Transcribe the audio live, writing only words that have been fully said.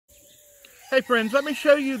Hey friends, let me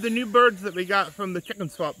show you the new birds that we got from the chicken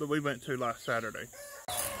swap that we went to last Saturday.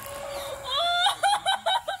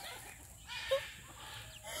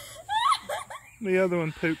 The other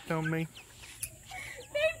one pooped on me.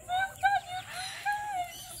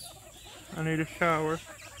 I need a shower.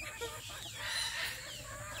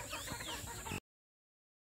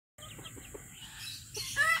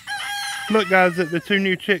 Look guys at the two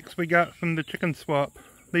new chicks we got from the chicken swap.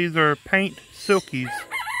 These are paint silkies.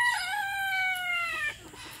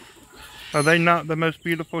 Are they not the most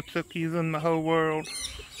beautiful silkies in the whole world?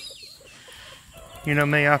 You know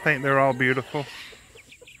me, I think they're all beautiful.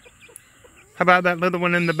 How about that little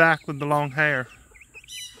one in the back with the long hair?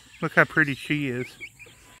 Look how pretty she is.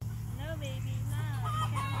 No, baby, no.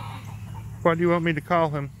 What do you want me to call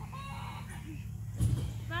him?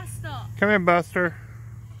 Buster. Come here, Buster.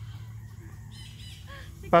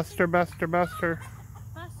 Buster, Buster, Buster.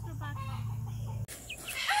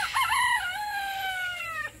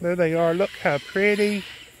 There they are. Look how pretty.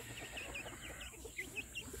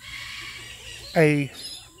 A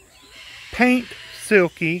paint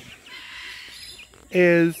silkie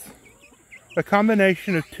is a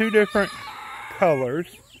combination of two different colors.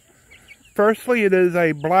 Firstly, it is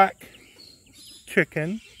a black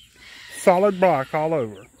chicken, solid black all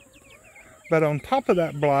over. But on top of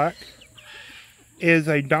that black is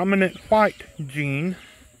a dominant white gene,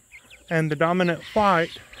 and the dominant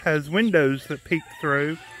white has windows that peek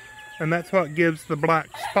through, and that's what gives the black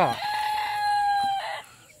spot.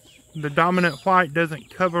 The dominant white doesn't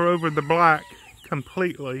cover over the black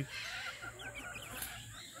completely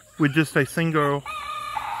with just a single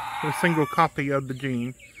copy of the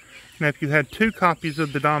gene. Now if you had two copies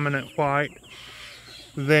of the dominant white,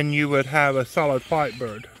 then you would have a solid white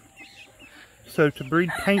bird. So to breed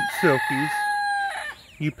paint silkies,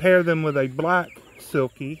 you pair them with a black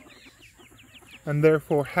silkie, and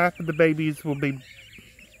therefore half of the babies will be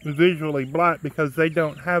visually black because they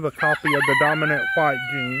don't have a copy of the dominant white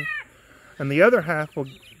gene, and the other half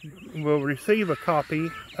will receive a copy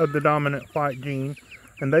of the dominant white gene,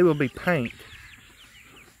 and they will be paint.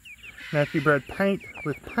 Now if you bred paint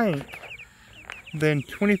with paint, then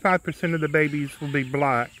 25% of the babies will be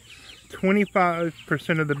black,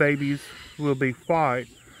 25% of the babies will be white,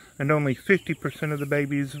 and only 50% of the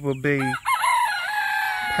babies will be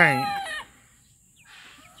paint.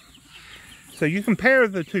 So you can pair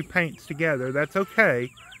the two paints together, that's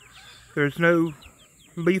okay. There's no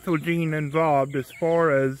lethal gene involved as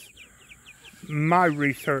far as my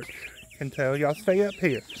research can tell. Y'all stay up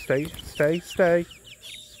here. Stay.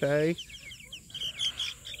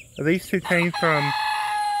 These two came from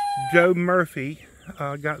Joe Murphy.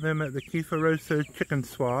 Got them at the Keefa Rosa chicken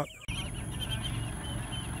swap.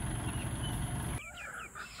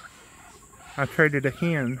 I traded a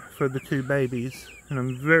hen for the two babies, and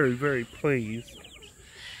I'm very, very pleased.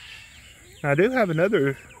 Now, I do have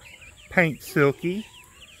another paint silkie.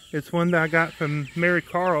 It's one that I got from Mary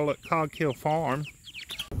Carl at Cog Hill Farm.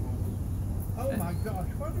 Oh my gosh,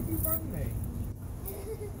 what did you bring me?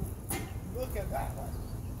 Look at that one.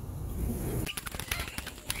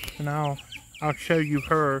 And I'll show you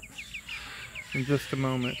her in just a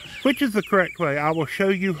moment. Which is the correct way? I will show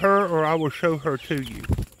you her, or I will show her to you.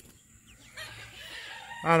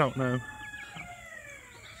 I don't know.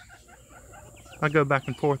 I go back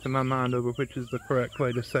and forth in my mind over which is the correct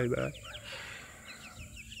way to say that.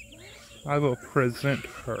 I will present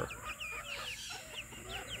her.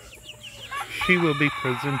 She will be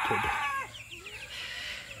presented.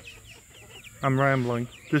 I'm rambling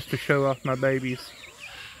just to show off my babies.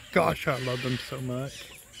 Gosh, I love them so much.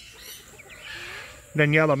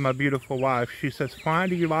 Daniela, my beautiful wife, she says, why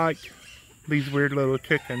do you like these weird little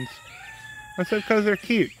chickens? I said, because they're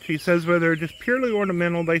cute. She says, well, they're just purely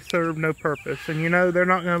ornamental, they serve no purpose. And you know, they're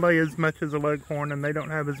not going to lay as much as a leghorn, and they don't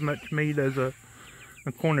have as much meat as a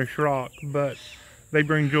Cornish rock, but they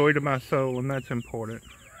bring joy to my soul, and that's important.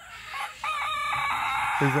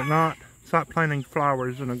 Is it not? Stop planting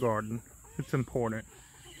flowers in a garden. It's important.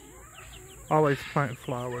 Always plant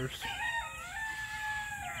flowers.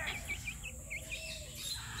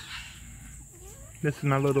 This is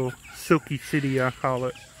my little silky city, I call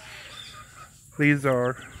it. These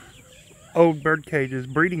are old bird cages,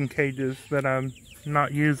 breeding cages that I'm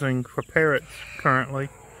not using for parrots currently.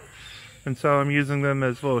 And so I'm using them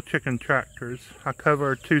as little chicken tractors. I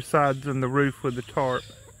cover two sides in the roof with a tarp.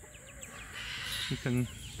 You can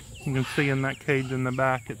see in that cage in the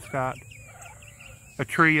back, it's got a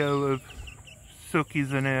trio of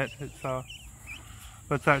silkies in it.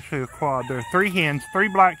 It's actually a quad. There are three hens, three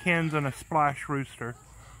black hens and a splash rooster.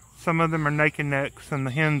 Some of them are naked necks, and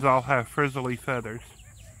the hens all have frizzly feathers.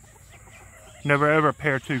 Never ever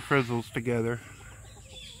pair two frizzles together.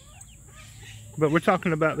 But we're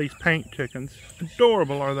talking about these paint chickens.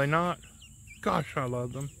 Adorable, are they not? Gosh, I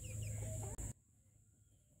love them.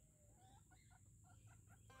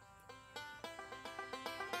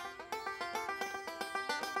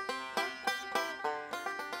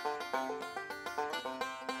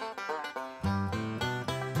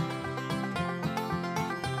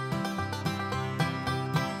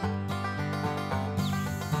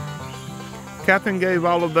 Captain gave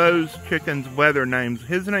all of those chickens weather names.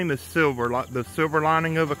 His name is Silver, like the silver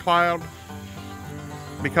lining of a cloud,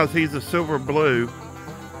 because he's a silver blue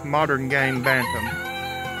modern game bantam.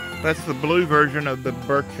 That's the blue version of the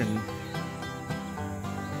Birchin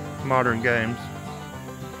modern games.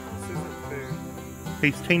 This isn't food.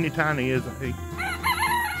 He's teeny tiny, isn't he?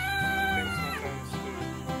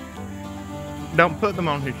 Don't put them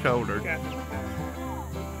on his shoulder.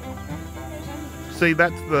 See,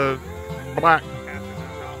 that's the black.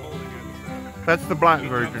 That's the black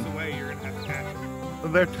version.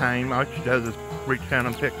 They're tame. All she does is reach down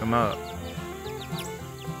and pick them up.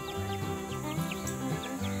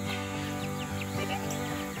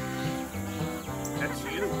 That's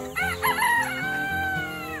you.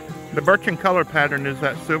 The Birchin color pattern is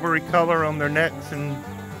that silvery color on their necks and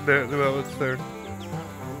it's their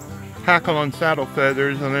hackle and saddle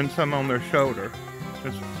feathers, and then some on their shoulder.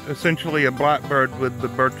 It's essentially a black bird with the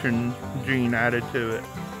Birchin gene added to it.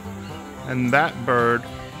 And that bird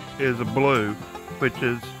is a blue, which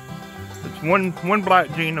is, it's one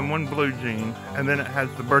black gene and one blue gene, and then it has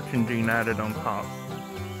the Birchin gene added on top.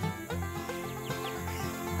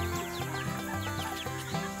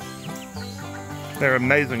 They're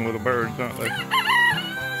amazing little birds, aren't they?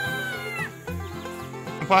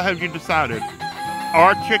 What have you decided?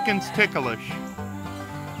 Are chickens ticklish?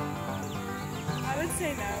 I would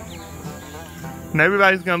say no. And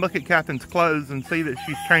everybody's going to look at Captain's clothes and see that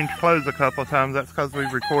she's changed clothes a couple of times. That's because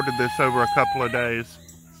we've recorded this over a couple of days.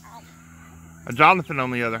 Jonathan,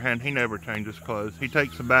 on the other hand, he never changes clothes. He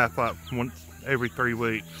takes a bath like once every 3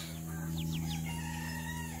 weeks.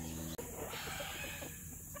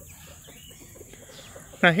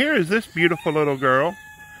 Now here is this beautiful little girl.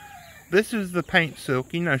 This is the paint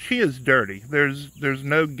Silkie. Now she is dirty. There's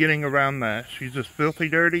no getting around that. She's just filthy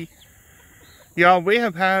dirty. Y'all, we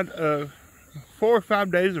have had 4 or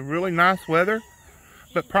 5 days of really nice weather,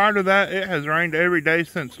 but prior to that it has rained every day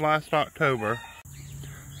since last October.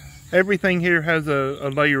 Everything here has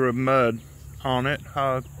a layer of mud on it.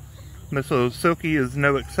 This little Silkie is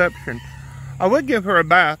no exception. I would give her a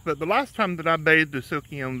bath, but the last time that I bathed the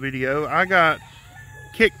Silkie on video, I got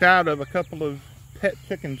kicked out of a couple of pet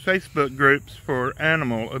chicken Facebook groups for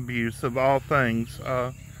animal abuse of all things.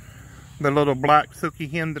 The little black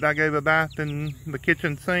Silkie hen that I gave a bath in the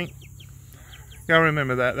kitchen sink, y'all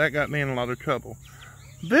remember that? That got me in a lot of trouble.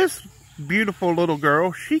 This beautiful little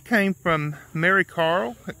girl, she came from Mary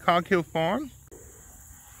Carl at Cog Hill Farm.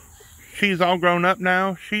 She's all grown up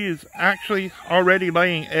now. She is actually already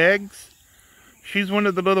laying eggs. She's one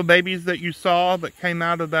of the little babies that you saw that came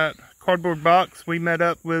out of that cardboard box. We met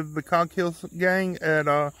up with the Cog Hill gang at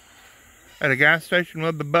a gas station,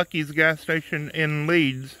 well, the Buc-ee's gas station in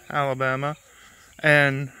Leeds, Alabama,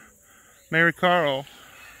 and Mary Carl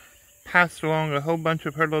passed along a whole bunch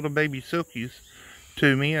of her little baby Silkies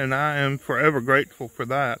to me, and I am forever grateful for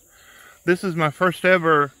that. This is my first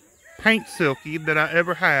ever paint Silkie that I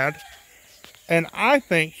ever had, and I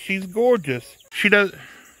think she's gorgeous. She doesn't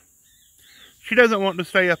want to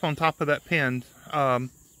stay up on top of that pen.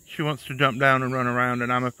 She wants to jump down and run around,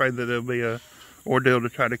 and I'm afraid that it'll be a ordeal to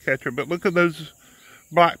try to catch her. But look at those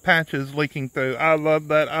black patches leaking through. I love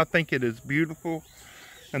that. I think it is beautiful.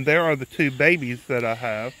 And there are the 2 babies that I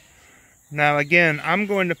have. Now again, I'm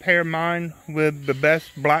going to pair mine with the best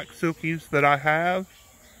black Silkies that I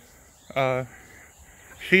have.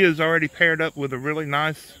 She is already paired up with a really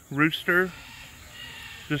nice rooster.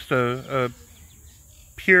 Just a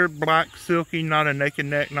pure black Silkie, not a naked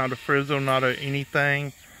neck, not a frizzle, not a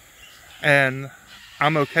anything. And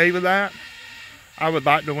I'm okay with that. I would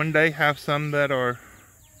like to one day have some that are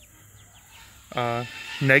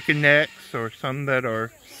naked necks, or some that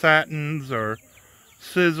are satins, or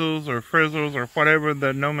sizzles, or frizzles, or whatever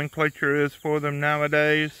the nomenclature is for them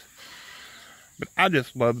nowadays. But I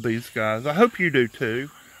just love these guys. I hope you do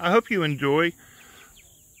too. I hope you enjoy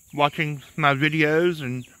watching my videos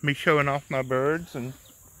and me showing off my birds. And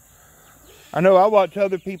I know I watch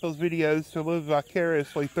other people's videos to live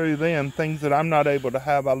vicariously through them, things that I'm not able to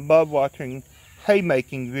have. I love watching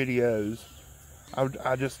haymaking videos.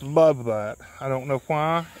 I just love that. I don't know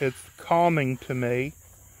why. It's calming to me.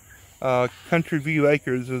 Country View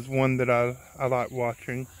Acres is one that I like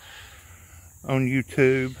watching. on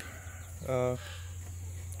YouTube.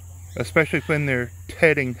 Especially when they're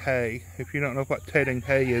tedding hay. If you don't know what tedding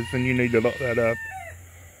hay is, then you need to look that up.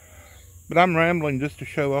 But I'm rambling just to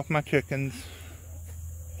show off my chickens.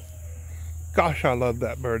 Gosh, I love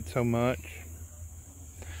that bird so much.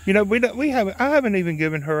 You know, I haven't even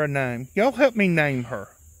given her a name. Y'all help me name her.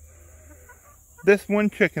 This one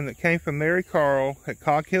chicken that came from Mary Carl at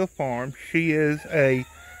Cog Hill Farm, she is a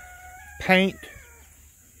paint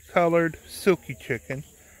colored silkie chicken.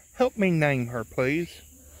 Help me name her, please.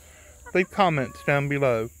 Leave comments down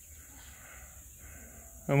below.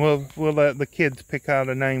 And we'll let the kids pick out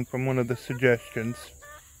a name from one of the suggestions.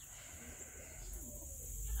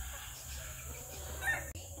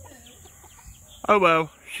 Oh well,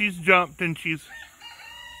 she's jumped and she's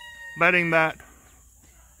letting that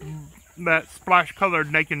splash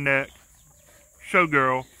colored naked neck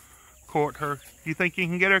showgirl court her. Do you think you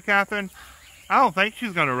can get her, Catherine? I don't think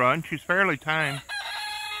she's gonna run. She's fairly tame.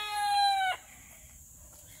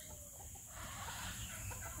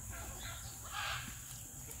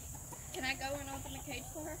 Can I go and open the cage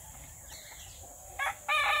for her?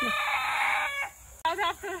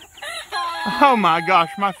 Oh my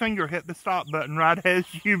gosh, my finger hit the stop button right as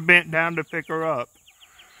you bent down to pick her up.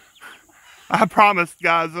 I promise,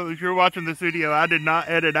 guys, if you're watching this video, I did not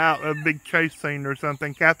edit out a big chase scene or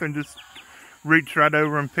something. Catherine just reached right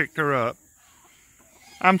over and picked her up.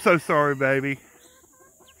 I'm so sorry, baby.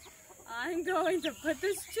 I'm going to put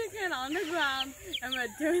this chicken on the ground and we're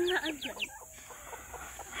doing that again.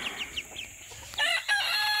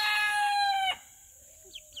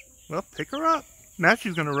 Well, pick her up. Now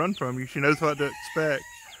she's going to run from you. She knows what to expect.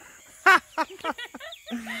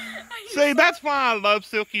 See, that's why I love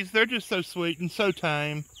silkies. They're just so sweet and so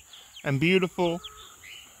tame and beautiful.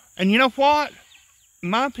 And you know what?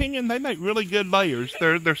 In my opinion, they make really good layers.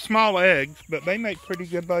 They're small eggs, but they make pretty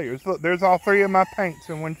good layers. Look, there's all three of my paints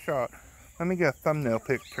in one shot. Let me get a thumbnail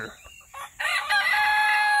picture.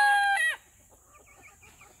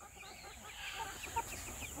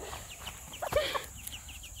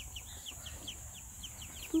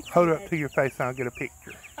 Hold it up to your face and I'll get a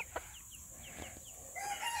picture.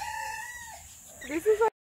 This is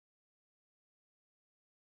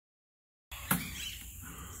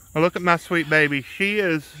Well, look at my sweet baby. She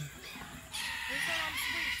is...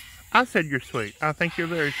 I said you're sweet. I think you're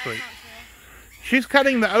very sweet. She's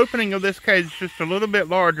cutting the opening of this cage just a little bit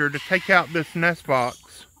larger to take out this nest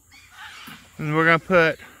box. And we're going to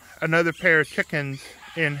put another pair of chickens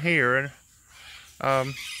in here.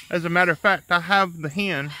 As a matter of fact, I have the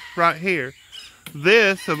hen right here.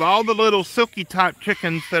 This, of all the little silky type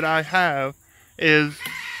chickens that I have, is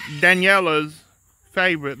Daniela's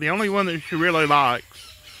favorite. The only one that she really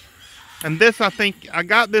likes. And this, I think, I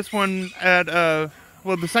got this one at,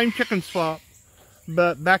 well, the same chicken swap,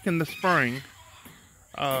 but back in the spring.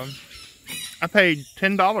 I paid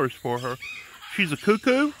 $10 for her. She's a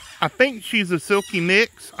cuckoo. I think she's a silky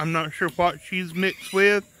mix. I'm not sure what she's mixed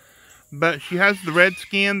with. But she has the red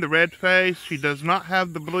skin, the red face. She does not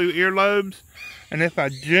have the blue earlobes. And if I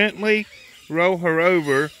gently roll her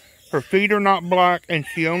over, her feet are not black and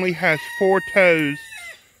she only has 4 toes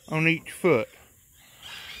on each foot.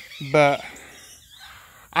 But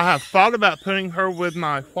I have thought about putting her with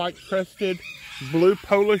my white-crested blue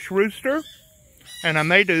Polish rooster. And I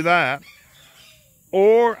may do that.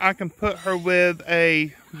 Or I can put her with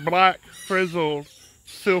a black frizzled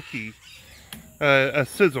silkie, a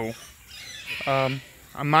sizzle. I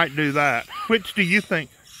might do that. Which do you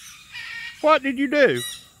think? What did you do?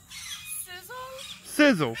 sizzle.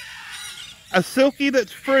 Sizzle. A silkie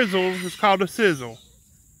that's frizzled is called a sizzle.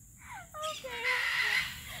 Okay.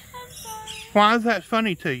 I'm sorry. Why is that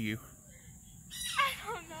funny to you? I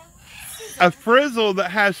don't know. Sizzle. A frizzle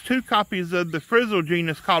that has 2 copies of the frizzle gene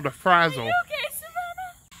is called a frazzle. Are you okay,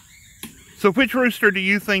 Savannah? So which rooster do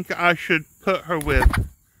you think I should put her with?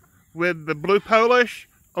 With the blue Polish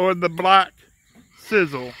or the black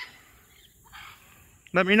sizzle?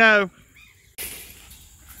 Let me know.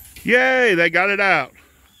 Yay, they got it out.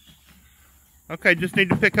 Okay, just need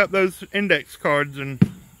to pick up those index cards and...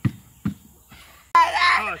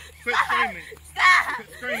 Hush, quit screaming. Quit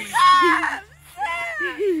screaming.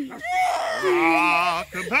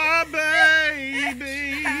 Rock-a-bye,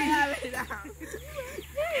 baby.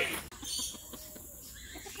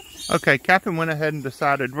 Okay, Catherine went ahead and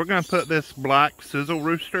decided we're going to put this black sizzle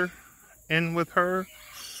rooster in with her.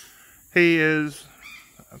 He is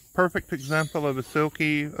a perfect example of a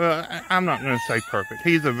silkie. I'm not going to say perfect.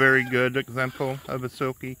 He's a very good example of a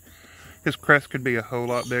silkie. His crest could be a whole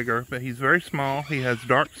lot bigger, but he's very small. He has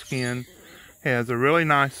dark skin. He has a really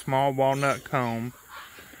nice small walnut comb.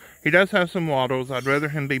 He does have some wattles. I'd rather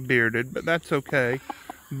him be bearded, but that's okay.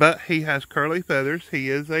 But he has curly feathers. He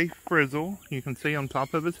is a frizzle. You can see on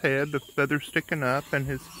top of his head, the feathers sticking up, and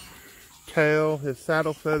his tail, his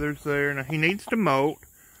saddle feathers there. Now, he needs to molt,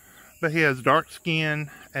 but he has dark skin,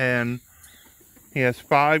 and he has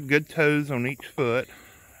 5 good toes on each foot,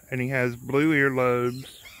 and he has blue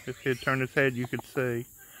earlobes. If he'd turn his head, you could see.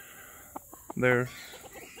 They're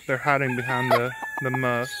hiding behind the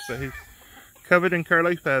musk, but he's covered in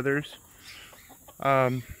curly feathers.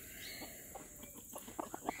 I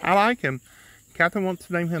like him. Catherine wants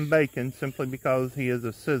to name him Bacon simply because he is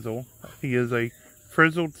a sizzle. He is a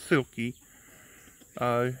frizzled silkie.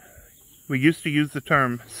 We used to use the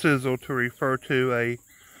term sizzle to refer to a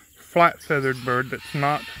flat-feathered bird that's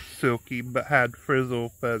not silky but had frizzle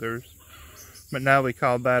feathers. But now we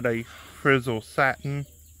call that a frizzle satin.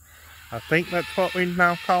 I think that's what we're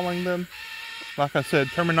now calling them. Like I said,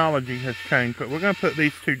 terminology has changed, but we're going to put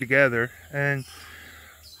these two together and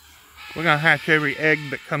we're going to hatch every egg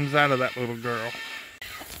that comes out of that little girl.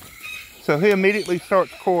 So he immediately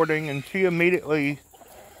starts courting and she immediately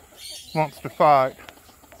wants to fight.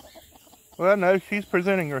 Well, no, she's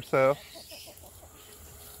presenting herself.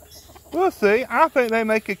 We'll see. I think they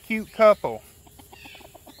make a cute couple.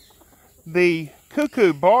 The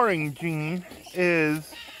cuckoo barring gene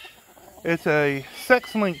it's a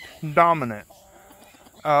sex-linked dominant.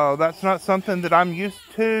 That's not something that I'm used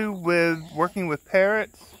to with working with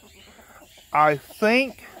parrots. I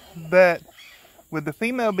think that with the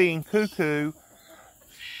female being cuckoo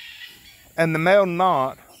and the male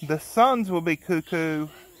not, the sons will be cuckoo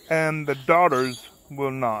and the daughters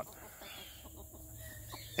will not.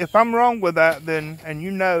 If I'm wrong with that, then, and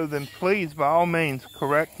you know, then please, by all means,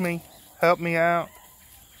 correct me, help me out.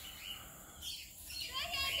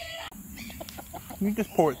 You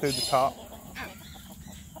just pour it through the top.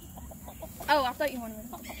 Oh, I thought you wanted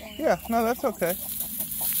to. Yeah, no, that's okay.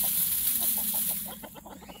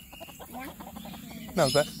 More? No,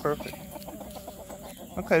 that's perfect.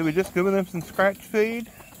 Okay, we just giving them some scratch feed,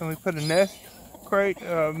 and we put a nest crate,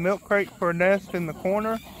 milk crate for a nest in the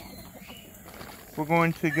corner. We're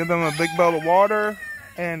going to give them a big bowl of water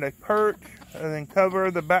and a perch, and then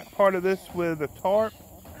cover the back part of this with a tarp.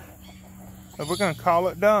 And we're going to call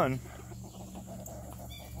it done.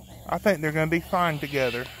 I think they're going to be fine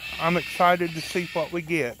together. I'm excited to see what we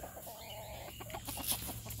get.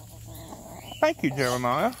 Thank you,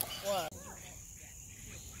 Jeremiah. What?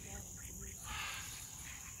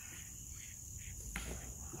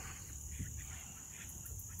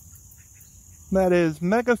 That is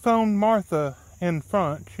Megaphone Martha in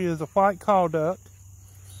front. She is a white call duck.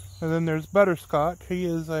 And then there's Butterscotch.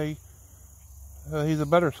 He's a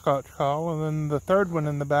butterscotch call. And then the third one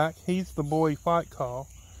in the back, he's the boy white call.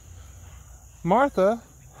 Martha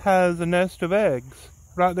has a nest of eggs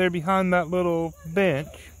right there behind that little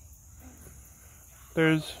bench.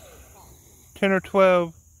 There's 10 or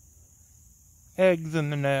 12 eggs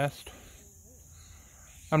in the nest.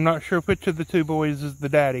 I'm not sure which of the two boys is the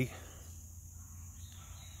daddy.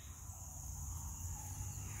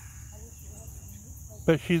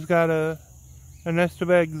 But she's got a nest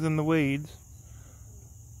of eggs in the weeds.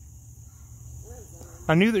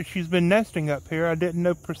 I knew that she's been nesting up here. I didn't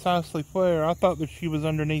know precisely where. I thought that she was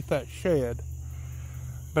underneath that shed.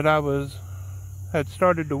 But I had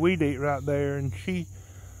started to weed eat right there, and she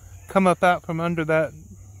come up out from under that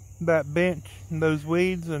bench and those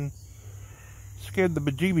weeds and scared the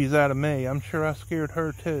bejeebies out of me. I'm sure I scared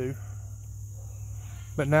her too.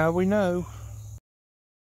 But now we know.